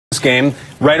game.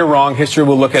 Right or wrong, history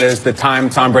will look at it as the time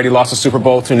Tom Brady lost the Super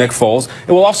Bowl to Nick Foles.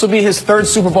 It will also be his third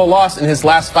Super Bowl loss in his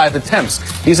last 5 attempts.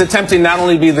 He's attempting not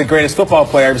only to be the greatest football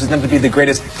player, he's attempting to be the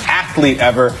greatest athlete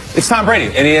ever. It's Tom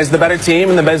Brady, and he has the better team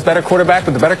and the better quarterback,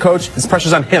 but the better coach. His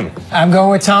pressure's on him. I'm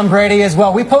going with Tom Brady as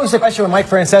well. We posed a question when Mike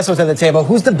Francesa was at the table.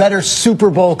 Who's the better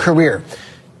Super Bowl career?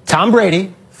 Tom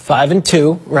Brady,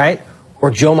 5-2, right? Or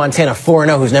Joe Montana,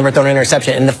 4-0, who's never thrown an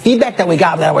interception. And the feedback that we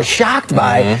got that I was shocked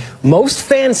by, most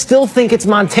fans still think it's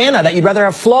Montana, that you'd rather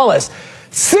have flawless.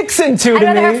 6-2 to me. I'd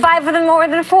rather have 5 of them more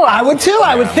than 4. I would too.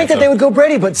 I would think that they would go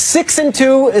Brady, but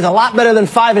 6-2 is a lot better than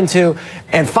 5-2,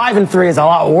 and 5-3 is a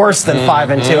lot worse than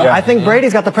 5-2. I think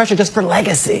Brady's got the pressure just for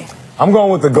legacy. I'm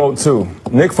going with the GOAT, too.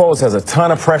 Nick Foles has a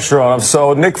ton of pressure on him,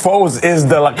 so Nick Foles is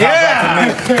the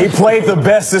to me. He played the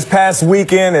best this past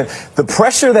weekend, and the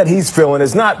pressure that he's feeling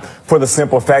is not for the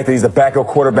simple fact that he's the backup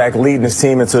quarterback leading his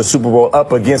team into a Super Bowl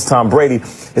up against Tom Brady.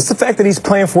 It's the fact that he's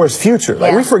playing for his future.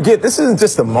 Like, we forget, this isn't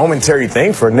just a momentary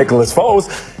thing for Nicholas Foles.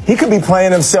 He could be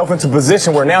playing himself into a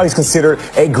position where now he's considered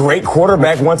a great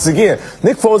quarterback once again.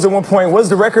 Nick Foles at one point, was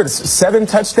the record 7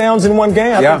 touchdowns in one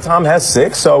game? I think Tom has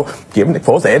 6, so give Nick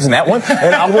Foles the edge in that one.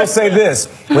 And I will say this,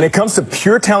 when it comes to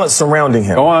pure talent surrounding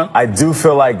him, I do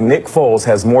feel like Nick Foles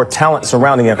has more talent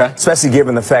surrounding him, especially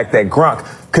given the fact that Gronk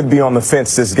could be on the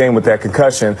fence this game with that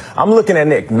concussion. I'm looking at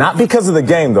Nick, not because of the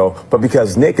game, though, but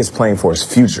because Nick is playing for his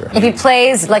future. If he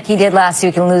plays like he did last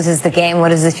week and loses the game, what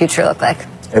does the future look like?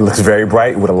 It looks very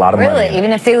bright with a lot of money. Really?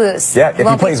 Even if they lose? Yeah, if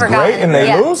he plays great and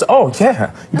they lose,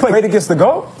 you play great against the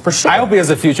GOAT, for sure. I hope he has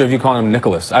a future if you call him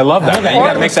Nicholas. I love that. You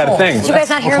got to make that a thing. Did you guys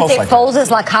not hear him say Foles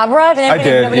is La Cabra? I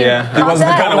did, yeah. He wasn't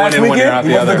the GOAT last weekend.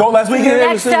 He wasn't the GOAT last weekend.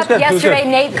 Next up, yesterday,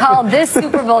 Nate called this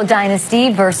Super Bowl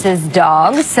dynasty versus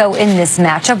dogs. So in this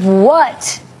matchup,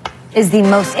 what is the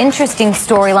most interesting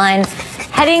storyline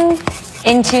heading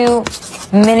into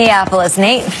Minneapolis?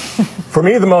 Nate? For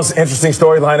me, the most interesting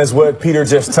storyline is what Peter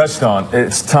just touched on.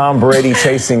 It's Tom Brady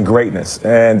chasing greatness.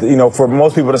 And, you know, for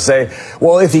most people to say,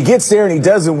 well, if he gets there and he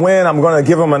doesn't win, I'm going to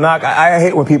give him a knock. I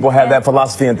hate when people have that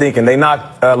philosophy and thinking. They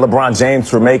knock LeBron James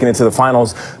for making it to the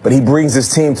finals, but he brings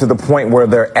his team to the point where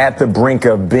they're at the brink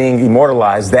of being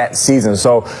immortalized that season.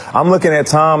 So I'm looking at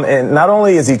Tom, and not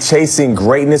only is he chasing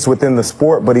greatness within the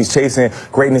sport, but he's chasing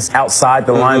greatness outside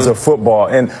the lines of football.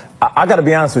 And I got to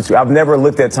be honest with you. I've never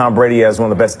looked at Tom Brady as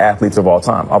one of the best athletes of all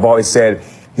time. I've always said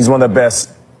he's one of the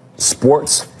best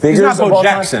sports figures He's not of all Bo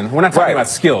Jackson. time. We're not talking about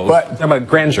skills. We're talking about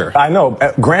grandeur. I know,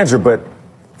 grandeur, but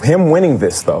him winning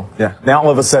this, though, now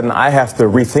all of a sudden I have to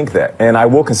rethink that, and I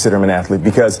will consider him an athlete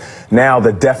because now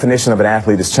the definition of an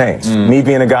athlete has changed. Me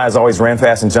being a guy who's always ran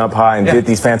fast and jumped high and did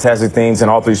these fantastic things in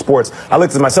all 3 sports, I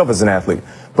looked at myself as an athlete.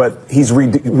 But he's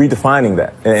redefining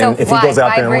that. And so if he goes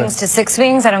out there and rings wins to 6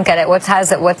 rings? I don't get it. What's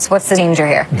the danger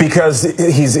here? Because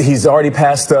he's already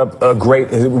passed up a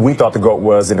great, we thought the GOAT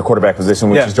was in the quarterback position,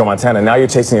 which is Joe Montana. Now you're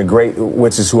chasing a great,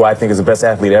 which is who I think is the best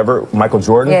athlete ever, Michael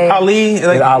Jordan. Ali.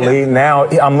 Ali. Now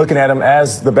I'm looking at him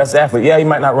as the best athlete. Yeah, he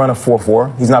might not run a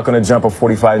 4.4. He's not going to jump a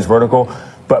 45-inch vertical.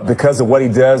 But because of what he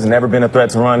does and never been a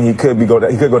threat to run, he could go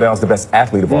down as the best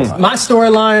athlete of all time. My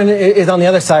storyline is on the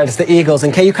other side. It's the Eagles.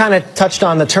 And Kay, you kind of touched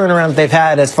on the turnaround that they've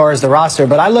had as far as the roster.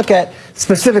 But I look at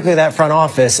specifically that front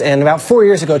office. And about 4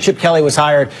 years ago, Chip Kelly was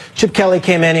hired. Chip Kelly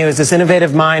came in. He was this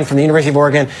innovative mind from the University of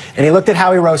Oregon. And he looked at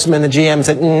Howie Roseman, the GM, and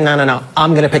said, no.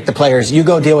 I'm going to pick the players. You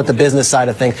go deal with the business side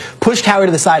of things. Pushed Howie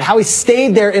to the side. Howie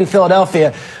stayed there in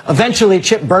Philadelphia. Eventually,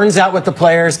 Chip burns out with the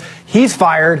players. He's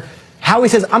fired. Howie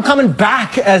says, I'm coming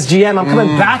back as GM. I'm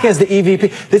coming back as the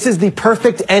EVP. This is the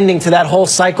perfect ending to that whole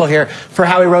cycle here for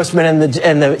Howie Roseman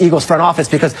and the Eagles front office,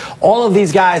 because all of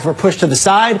these guys were pushed to the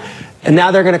side, and now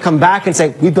they're going to come back and say,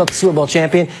 we built the Super Bowl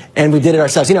champion, and we did it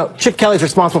ourselves. You know, Chip Kelly's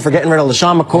responsible for getting rid of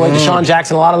LaShawn McCoy, Deshaun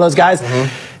Jackson, a lot of those guys.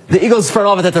 The Eagles front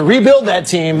office had to rebuild that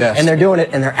team, and they're doing it,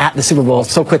 and they're at the Super Bowl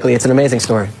so quickly. It's an amazing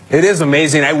story. It is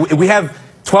amazing. We have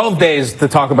 12 days to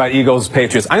talk about Eagles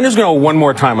Patriots. I'm just going to go one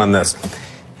more time on this.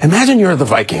 Imagine you're the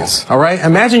Vikings, all right?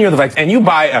 Imagine you're the Vikings, and you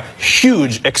buy a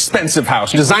huge, expensive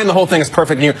house. You design the whole thing as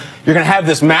perfect, and you're going to have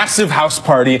this massive house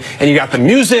party, and you got the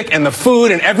music and the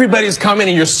food, and everybody's coming,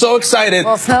 and you're so excited.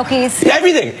 Little Smokies.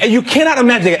 Everything. And you cannot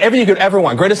imagine everything you could ever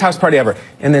want. Greatest house party ever.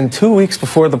 And then 2 weeks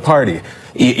before the party,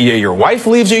 your wife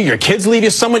leaves you, your kids leave you,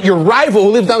 your rival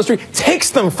who lives down the street takes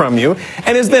them from you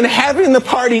and is then having the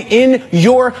party in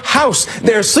your house.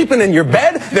 They're sleeping in your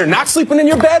bed. They're not sleeping in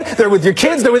your bed. They're with your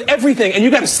kids. They're with everything. And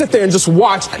you got to sit there and just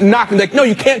watch, knock, and be like, no,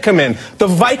 you can't come in. The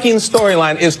Vikings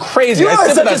storyline is crazy. I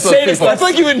feel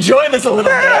like you enjoy this a little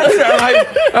bit. I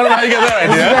don't know how you get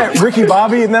that idea. Ricky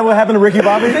Bobby, isn't that what happened to Ricky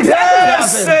Bobby?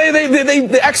 Yes,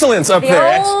 the excellence up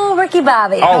there. The old Ricky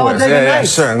Bobby.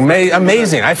 Always, sure.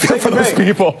 Amazing. I feel for those people.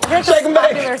 people. The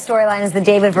popular storyline is the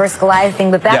David versus Goliath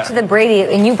thing, but back to the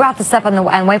Brady, and you brought this up on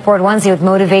Whiteboard Wednesday with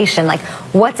motivation. Like,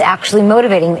 what's actually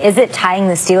motivating? Is it tying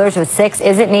the Steelers with 6?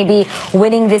 Is it maybe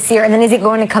winning this year, and then is he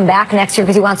going to come back next year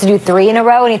because he wants to do 3 in a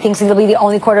row, and he thinks he'll be the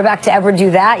only quarterback to ever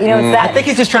do that? You know, it's that. I think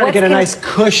he's just trying to get a nice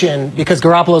cushion because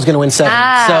Garoppolo's going to win 7.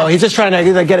 So he's just trying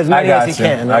to get as many as he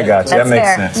can. Right? I got you. That's that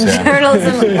makes fair. sense. Yeah.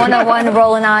 Journalism 101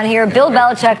 rolling on here. Bill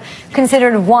Belichick,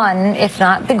 considered one, if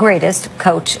not the greatest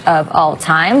coach of all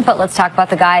time. But let's talk about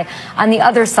the guy on the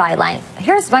other sideline.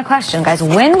 Here's my question, guys.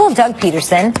 When will Doug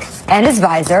Peterson and his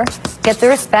visor get the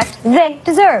respect they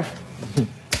deserve?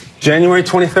 January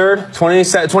 23rd,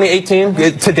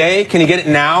 2018, today, can you get it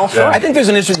now? Yeah. I think there's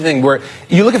an interesting thing where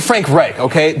you look at Frank Reich,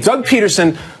 okay? Doug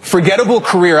Peterson, forgettable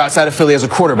career outside of Philly as a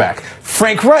quarterback.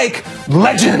 Frank Reich,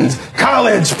 legend,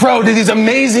 college, pro, did these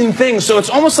amazing things. So it's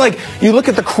almost like you look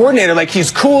at the coordinator, like he's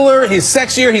cooler, he's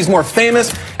sexier, he's more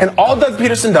famous, and all Doug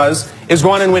Peterson does is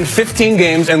go on and win 15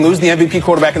 games and lose the MVP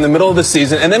quarterback in the middle of the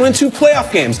season and then win 2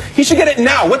 playoff games. He should get it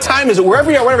now. What time is it? Wherever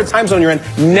you are, whatever time zone you're in,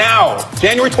 now.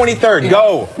 January 23rd,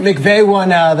 go. McVay won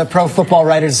the Pro Football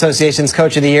Writers Association's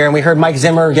Coach of the Year, and we heard Mike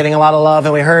Zimmer getting a lot of love,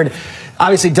 and we heard,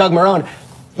 obviously, Doug Marrone.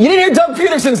 You didn't hear Doug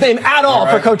Peterson's name at all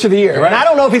for Coach of the Year. And I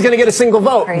don't know if he's going to get a single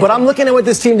vote, but I'm looking at what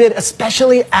this team did,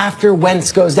 especially after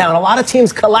Wentz goes down. A lot of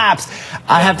teams collapse.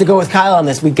 I have to go with Kyle on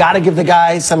this. We got to give the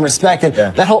guy some respect. And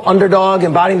that whole underdog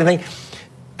embodying the thing,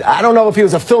 I don't know if he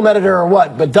was a film editor or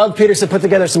what, but Doug Peterson put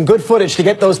together some good footage to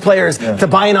get those players to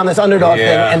buy in on this underdog thing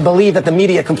and believe that the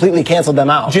media completely canceled them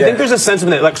out. Do you think there's a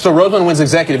sentiment, like, so Roseman wins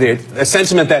executive year, a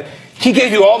sentiment that he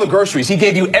gave you all the groceries, he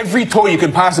gave you every toy you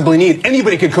could possibly need.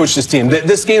 Anybody could coach this team.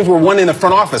 This games were won in the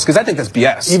front office, because I think that's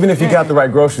BS. Even if you got the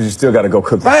right groceries, you still got to go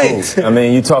cook the food. I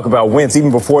mean, you talk about Wentz.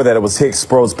 Even before that, it was Hicks,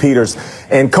 Sproles, Peters.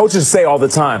 And coaches say all the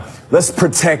time, let's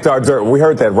protect our dirt. We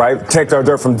heard that, right? Protect our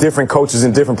dirt from different coaches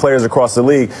and different players across the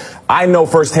league. I know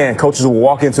firsthand coaches will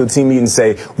walk into a team meeting and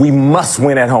say, we must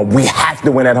win at home. We have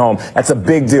to win at home. That's a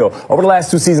big deal. Over the last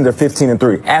 2 seasons, they're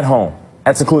 15-3 at home.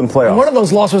 That's including playoffs. And one of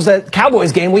those losses was that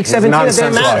Cowboys game, week 17. It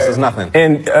didn't matter. It's nothing.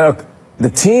 And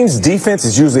the team's defense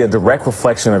is usually a direct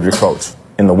reflection of your coach.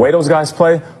 And the way those guys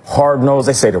play, hard-nosed,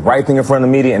 they say the right thing in front of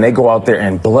the media, and they go out there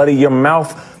and bloody your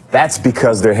mouth. That's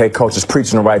because their head coach is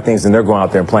preaching the right things and they're going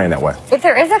out there and playing that way. If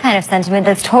there is a kind of sentiment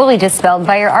that's totally dispelled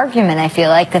by your argument, I feel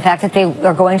like the fact that they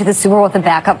are going to the Super Bowl with a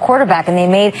backup quarterback, and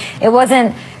it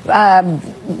wasn't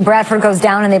Bradford goes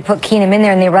down and they put Keenum in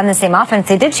there and they run the same offense.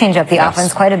 They did change up the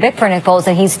offense quite a bit for Nick Foles,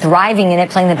 and he's thriving in it,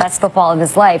 playing the best football of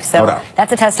his life. So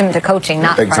that's a testament to coaching,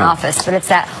 not front office. But it's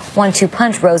that 1-2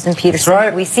 punch, Rose and Peterson. That's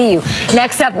right. We see you.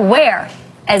 Next up, where?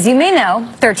 As you may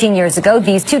know, 13 years ago,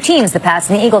 these two teams, the Pats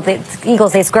and the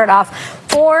Eagles, they squared off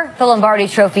for the Lombardi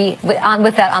Trophy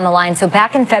with that on the line. So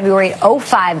back in February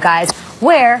 05, guys,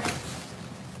 where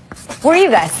were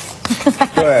you guys?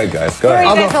 Go ahead, guys. Go Where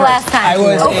ahead. were you guys the last time?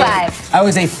 I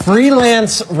was a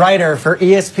freelance writer for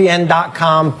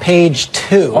ESPN.com, page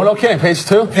 2. Oh, okay, page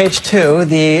 2? Page 2.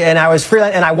 And I was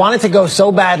freelance, and I wanted to go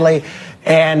so badly.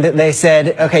 And they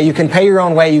said, okay, you can pay your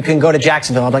own way. You can go to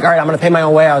Jacksonville. I'm like, all right, I'm going to pay my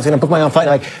own way. I was going to book my own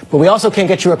flight. But we also can't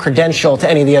get you a credential to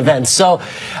any of the events. So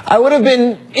I would have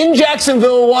been in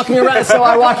Jacksonville walking around. So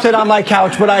I watched it on my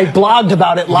couch, but I blogged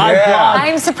about it, live blog.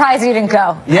 I'm surprised you didn't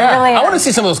go. Yeah. Really I want to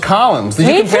see some of those columns. Did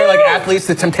you compare, like, athletes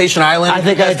to Temptation Island? I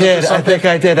think I did.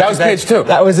 That was page 2.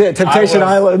 That was it, Temptation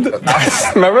Island.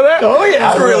 Remember that? Oh,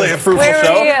 yeah. It's really a fruitful Where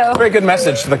show. were you? Very good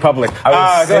message to the public.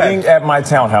 I was sitting at my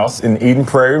townhouse in Eden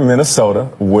Prairie, Minnesota,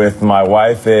 with my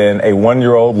wife and a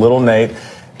 1-year-old little Nate,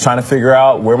 trying to figure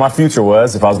out where my future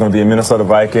was, if I was going to be a Minnesota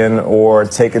Viking or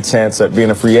take a chance at being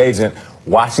a free agent.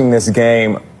 Watching this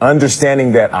game,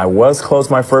 understanding that I was close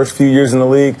my first few years in the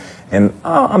league, and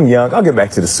I'm young, I'll get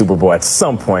back to the Super Bowl at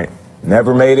some point.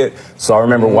 Never made it, so I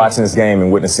remember watching this game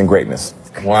and witnessing greatness.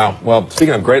 Wow. Well,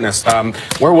 speaking of greatness,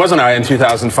 where wasn't I in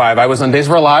 2005? I was on Days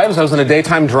of Our Lives. I was in a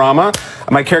daytime drama.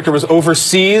 My character was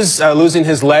overseas, losing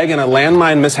his leg in a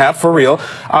landmine mishap, for real.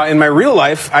 In my real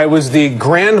life, I was the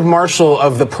grand marshal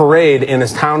of the parade in a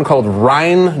town called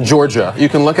Rhine, Georgia. You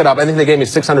can look it up. I think they gave me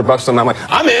 $600 and I'm like,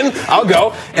 I'm in. I'll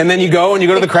go. And then you go and you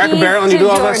go to the Cracker Barrel and you do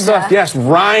all that stuff. Yes,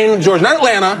 Rhine, Georgia. Not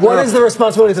Atlanta. What is the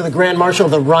responsibility to the grand marshal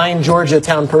of the Rhine, Georgia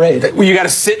town parade? Well, you got to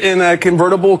sit in a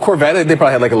convertible Corvette. They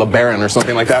probably had like a LeBaron or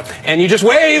something like that. And you just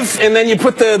wave, and then you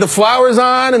put the flowers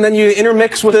on, and then you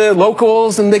intermix with the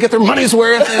locals, and they get their money's worth.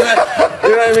 You know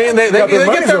what I mean? They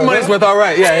get their money's worth, all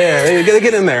right. Yeah. They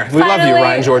get in there. We love you,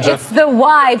 Ryan, Georgia. It's the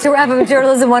why to wrap up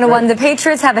Journalism 101. The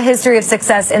Patriots have a history of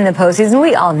success in the postseason.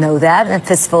 We all know that, and a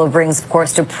fistful of rings, of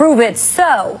course, to prove it.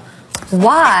 So,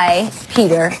 why,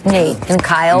 Peter, Nate, and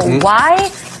Kyle,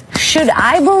 why should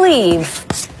I believe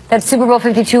that Super Bowl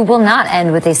 52 will not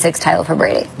end with a 6th title for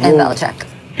Brady and Belichick?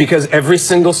 Because every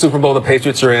single Super Bowl the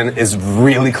Patriots are in is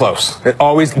really close. It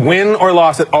always, win or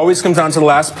loss, it always comes down to the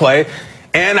last play.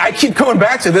 And I keep going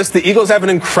back to this. The Eagles have an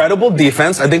incredible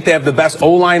defense. I think they have the best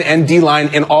O-line and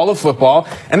D-line in all of football.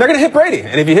 And they're going to hit Brady.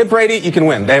 And if you hit Brady, you can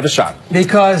win. They have a shot.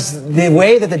 Because the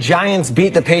way that the Giants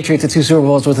beat the Patriots at 2 Super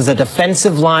Bowls was as a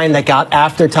defensive line that got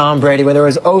after Tom Brady, whether it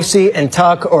was O.C. and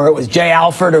Tuck or it was Jay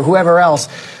Alford or whoever else,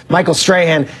 Michael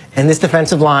Strahan, and this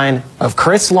defensive line of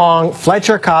Chris Long,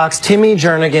 Fletcher Cox, Timmy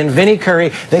Jernigan, Vinnie Curry,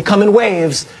 they come in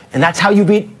waves, and that's how you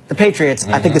beat the Patriots.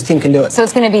 I think this team can do it. So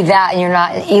it's going to be that, and you're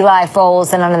not Eli,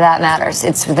 Foles, and none of that matters.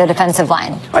 It's the defensive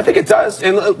line. I think it does.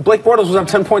 And Blake Bortles was up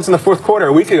 10 points in the 4th quarter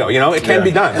a week ago. You know, it can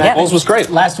be done. Yeah. Foles was great.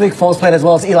 Last week, Foles played as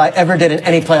well as Eli ever did in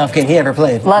any playoff game he ever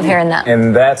played. Love hearing that.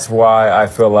 And that's why I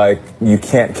feel like you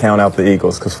can't count out the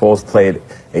Eagles, because Foles played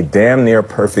a damn near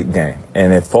perfect game.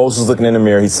 And if Foles was looking in the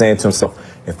mirror, he's saying to himself,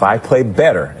 if I play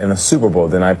better in the Super Bowl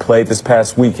than I played this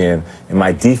past weekend, and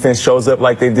my defense shows up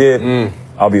like they did,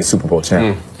 I'll be a Super Bowl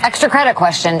champ. Extra credit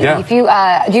question. Yeah. If you,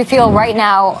 do you feel right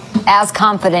now as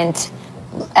confident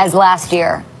as last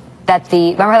year that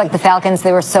remember like the Falcons,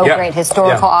 they were so great,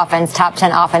 historical offense, top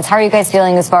 10 offense. How are you guys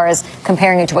feeling as far as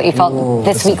comparing it to what you felt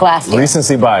this week last year?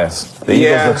 Recency bias. The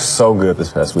Eagles looked so good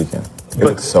this past weekend. It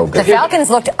looked so good. The Falcons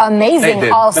looked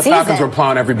amazing all season. The Falcons were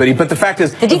plowing everybody, but the fact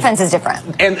is, the defense is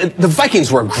different. And the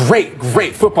Vikings were a great,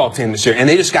 great football team this year, and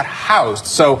they just got housed.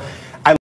 So